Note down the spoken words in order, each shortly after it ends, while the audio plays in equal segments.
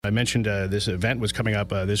I mentioned this event was coming up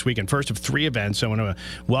this weekend, first of 3 events. I want to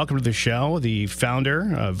welcome to the show the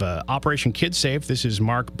founder of Operation Kidsafe. This is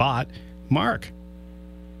Mark Bott. Mark.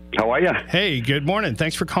 How are you? Hey, good morning.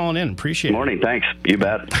 Thanks for calling in. Appreciate it. Morning, thanks. You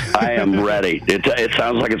bet. I am ready. It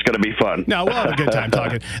sounds like it's going to be fun. No, we'll have a good time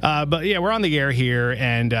talking. But yeah, we're on the air here,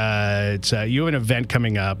 and it's you have an event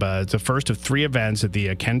coming up. It's the first of 3 events at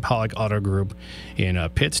the Ken Pollock Auto Group in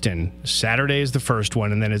Pittston. Saturday is the first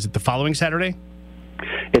one, and then is it the following Saturday?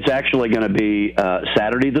 It's actually going to be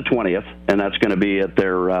Saturday the 20th, and that's going to be at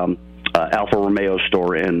their Alfa Romeo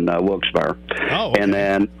store in Wilkes-Barre. Oh, okay.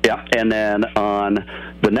 And then on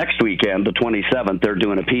the next weekend, the 27th, they're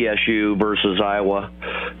doing a PSU versus Iowa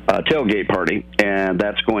tailgate party, and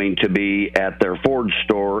that's going to be at their Ford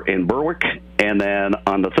store in Berwick. And then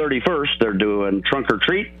on the 31st, they're doing Trunk or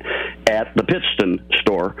Treat at the Pittston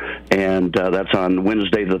store, and that's on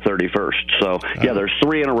Wednesday the 31st. So, yeah, there's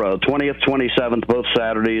 3 in a row, 20th, 27th, both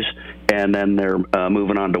Saturdays, and then they're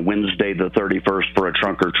moving on to Wednesday the 31st for a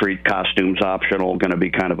Trunk or Treat, costumes optional, going to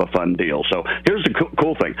be kind of a fun deal. So here's the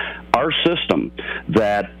cool thing. Our system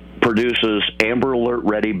that produces Amber Alert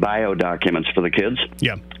ready bio documents for the kids.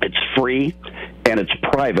 Yeah. It's free and it's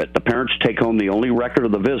private. The parents take home the only record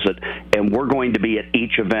of the visit, and we're going to be at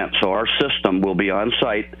each event. So our system will be on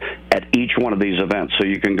site at each one of these events. So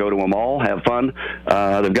you can go to them all, have fun.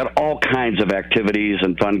 They've got all kinds of activities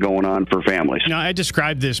and fun going on for families. Now, I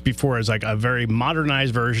described this before as like a very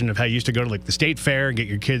modernized version of how you used to go to like the state fair and get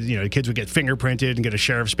your kids, the kids would get fingerprinted and get a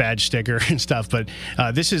sheriff's badge sticker and stuff. But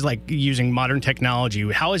this is like using modern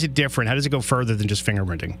technology. How is it different? How does it go further than just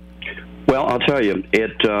fingerprinting? Well, I'll tell you,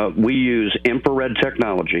 we use infrared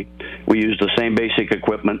technology. We use the same basic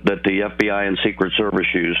equipment that the FBI and Secret Service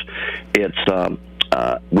use.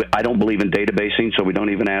 I don't believe in databasing, so we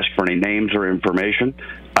don't even ask for any names or information.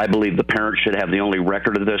 I believe the parents should have the only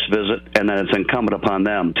record of this visit, and then it's incumbent upon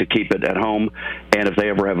them to keep it at home. And if they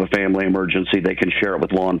ever have a family emergency, they can share it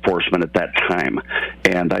with law enforcement at that time.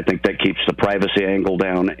 And I think that keeps the privacy angle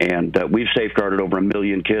down. And we've safeguarded over 1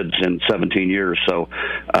 million kids in 17 years. So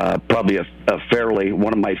probably a fairly,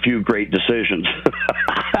 one of my few great decisions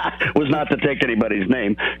was not to take anybody's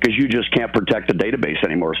name, because you just can't protect a database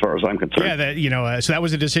anymore as far as I'm concerned. Yeah, so that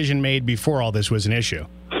was a decision made before all this was an issue.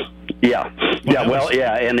 Yeah.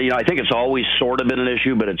 And I think it's always sort of been an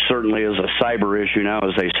issue, but it certainly is a cyber issue now,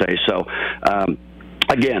 as they say. So,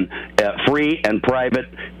 again, free and private.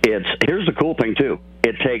 Here's the cool thing too.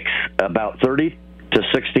 It takes about 30 to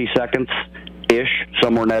 60 seconds ish,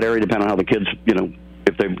 somewhere in that area, depending on how the kids,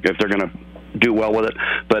 if they're going to do well with it.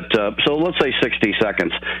 But so let's say 60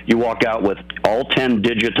 seconds. You walk out with all 10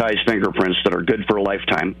 digitized fingerprints that are good for a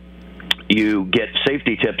lifetime. You get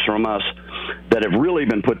safety tips from us that have really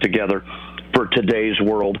been put together for today's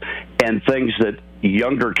world, and things that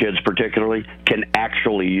younger kids particularly can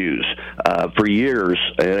actually use. For years,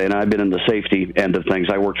 and I've been in the safety end of things,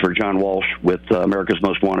 I worked for John Walsh with America's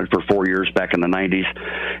Most Wanted for 4 years back in the 90s,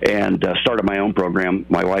 and started my own program.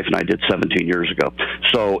 My wife and I did 17 years ago.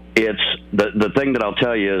 So it's the thing that I'll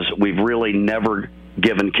tell you is we've really never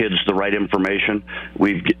given kids the right information.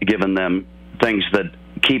 We've given them things that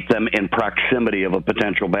keep them in proximity of a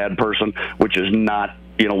potential bad person, which is not,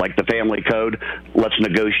 like the family code. Let's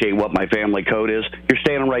negotiate what my family code is. You're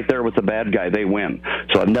standing right there with the bad guy. They win.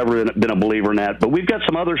 So I've never been a believer in that. But we've got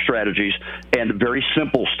some other strategies and very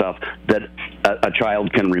simple stuff that a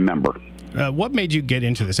child can remember. What made you get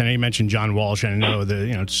into this? I know you mentioned John Walsh, and I know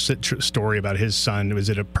the story about his son. Was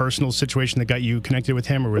it a personal situation that got you connected with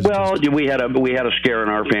him, or was we had a scare in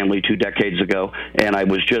our family 2 decades ago, and it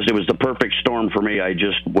was the perfect storm for me. I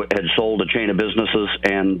just had sold a chain of businesses,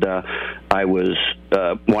 and I was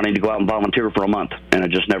wanting to go out and volunteer for a month, and I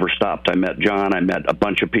just never stopped. I met John. I met a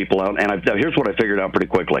bunch of people out, and here's what I figured out pretty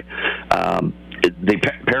quickly: the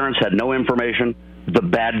parents had no information. The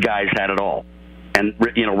bad guys had it all. And,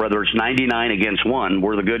 whether it's 99 against 1,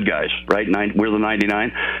 we're the good guys, right? We're the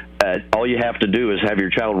 99. All you have to do is have your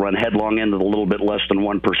child run headlong into the little bit less than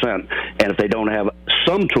 1%. And if they don't have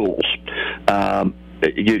some tools,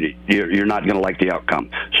 you're not going to like the outcome.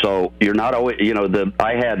 So you're not always,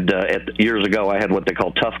 years ago, I had what they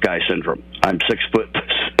call tough guy syndrome. I'm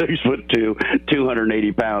 6'2",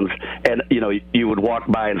 280 pounds, and you would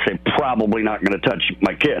walk by and say, probably not going to touch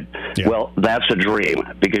my kid. Yeah. Well, that's a dream,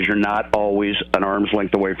 because you're not always an arm's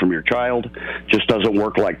length away from your child. Just doesn't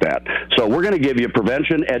work like that. So we're going to give you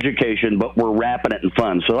prevention, education, but we're wrapping it in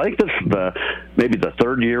fun. So I think this is maybe the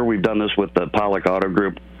 3rd year we've done this with the Pollock Auto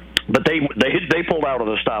Group. But they pulled out of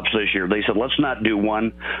the stops this year. They said, let's not do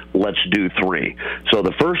one, let's do 3. So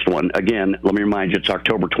the first one, again, let me remind you, it's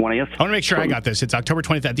October 20th. I want to make sure I got this. It's October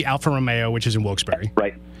 20th at the Alfa Romeo, which is in Wilkes-Barre.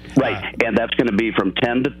 Right. And that's going to be from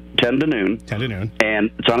 10 to noon. 10 to noon.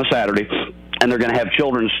 And it's on a Saturday. And they're going to have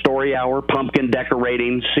children's story hour, pumpkin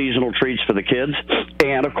decorating, seasonal treats for the kids.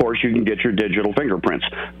 And, of course, you can get your digital fingerprints.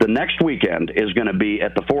 The next weekend is going to be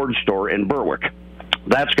at the Ford store in Berwick.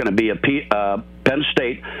 That's going to be a Penn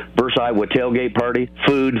State versus Iowa tailgate party,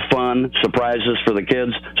 food, fun, surprises for the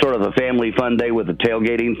kids, sort of a family fun day with a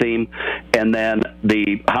tailgating theme. And then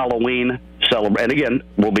the Halloween celebration. And again,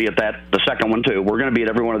 we'll be at the second one, too. We're going to be at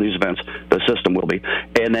every one of these events. The system will be.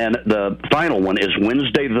 And then the final one is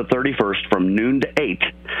Wednesday the 31st from noon to 8.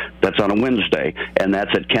 That's on a Wednesday. And that's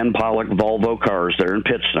at Ken Pollock Volvo Cars there in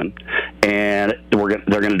Pittston. And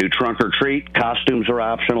they're going to do trunk or treat. Costumes are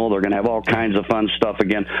optional. They're going to have all kinds of fun stuff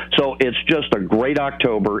again. So it's just a great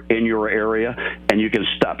October in your area, and you can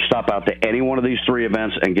stop out to any one of these 3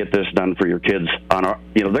 events and get this done for your kids. They're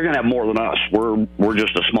going to have more than us. We're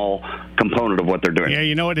just a small component of what they're doing. Yeah,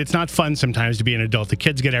 you know what? It's not fun sometimes to be an adult. The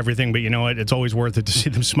kids get everything, but you know what? It's always worth it to see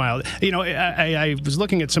them smile. You know, I was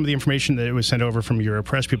looking at some of the information that was sent over from your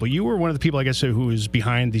press people. You were one of the people, I guess, who was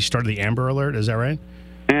behind the start of the Amber Alert. Is that right?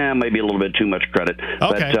 Maybe a little bit too much credit.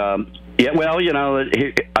 Okay. But, yeah, well,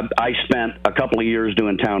 I spent a couple of years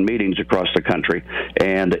doing town meetings across the country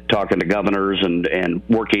and talking to governors and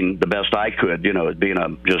working the best I could,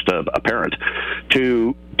 being just a parent,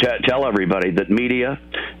 to tell everybody that media,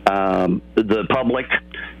 the public,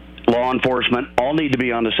 law enforcement, all need to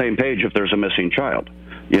be on the same page if there's a missing child.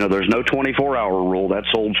 There's no 24-hour rule. That's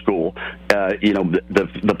old school.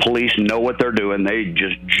 The police know what they're doing. They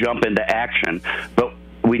just jump into action. But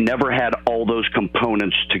we never had all those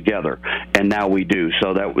components together, and now we do.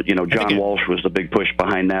 So that John Walsh was the big push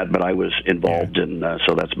behind that, but I was involved, and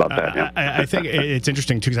so that's about that. Yeah. I think it's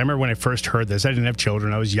interesting too, because I remember when I first heard this, I didn't have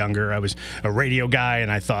children. I was younger. I was a radio guy,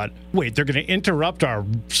 and I thought, wait, they're going to interrupt our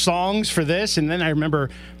songs for this? And then I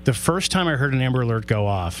remember the first time I heard an Amber Alert go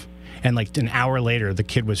off, and like an hour later, the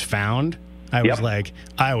kid was found. I was like,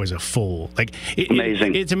 I was a fool.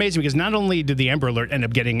 Amazing. It's amazing because not only did the Amber Alert end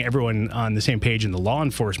up getting everyone on the same page in the law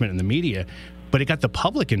enforcement and the media, but it got the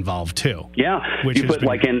public involved too. Yeah,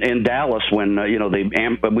 like in Dallas when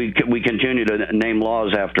we continue to name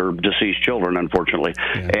laws after deceased children, unfortunately.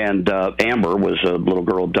 Yeah. And Amber was a little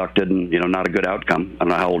girl abducted, and not a good outcome. I don't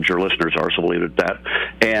know how old your listeners are, so we'll leave it at that.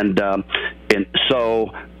 And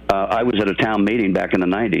so I was at a town meeting back in the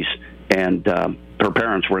 90s, and her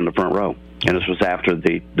parents were in the front row. And this was after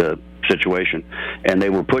the situation. And they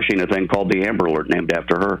were pushing a thing called the Amber Alert named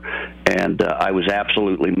after her. And I was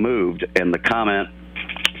absolutely moved. And the comment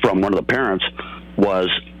from one of the parents was,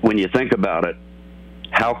 when you think about it,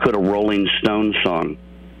 how could a Rolling Stones song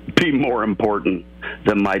be more important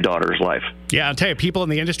than my daughter's life? Yeah, I'll tell you, people in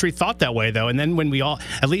the industry thought that way, though. And then when we all,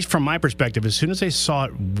 at least from my perspective, as soon as they saw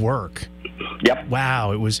it work, yep.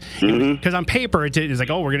 Wow, it was because on paper it was like,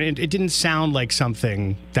 it didn't sound like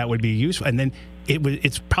something that would be useful, and then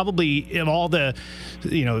it's probably of all the,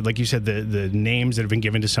 like you said, the names that have been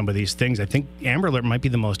given to some of these things, I think Amber Alert might be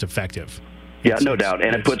the most effective. Yeah, no doubt.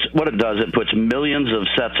 And it puts millions of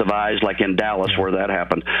sets of eyes, like in Dallas where that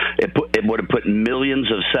happened. It would have put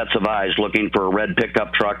millions of sets of eyes looking for a red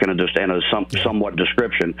pickup truck and a somewhat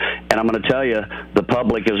description. And I'm going to tell you, the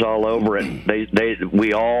public is all over it.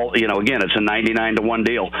 We all, again, it's a 99-to-1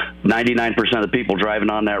 deal. 99% of the people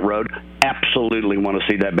driving on that road absolutely want to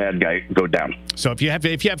see that bad guy go down. So if you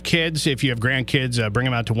have kids, if you have grandkids, bring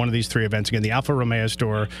them out to one of these 3 events. Again, the Alfa Romeo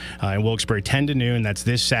store in Wilkes-Barre, 10 to noon. That's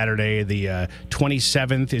this Saturday. The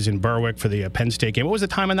 27th is in Berwick for the Penn State game. What was the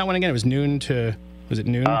time on that one again? It was noon to... Was it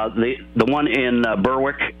noon? The one in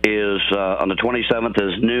Berwick is on the 27th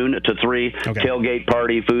is noon to 3. Okay. Tailgate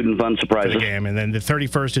party, food and fun surprises. For the game. And then the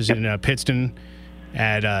 31st is in Pittston.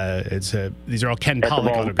 These are all Ken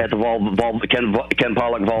Pollock at the Ken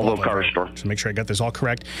Pollock Volvo car store. So make sure I got this all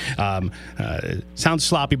correct. Sounds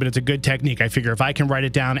sloppy, but it's a good technique. I figure if I can write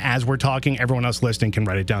it down as we're talking, everyone else listening can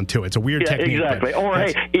write it down too. It's a weird technique. Exactly. Or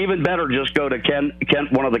hey, even better, just go to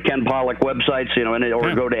one of the Ken Pollock websites,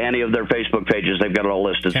 or go to any of their Facebook pages. They've got it all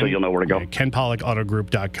listed, so you'll know where to go.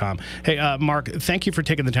 KenPollockAutogroup.com. Hey, Mark, thank you for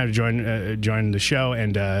taking the time to join the show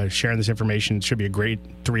and sharing this information. It should be a great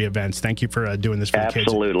 3 events. Thank you for doing this for the kids.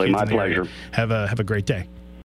 Absolutely, my pleasure. Have a great day.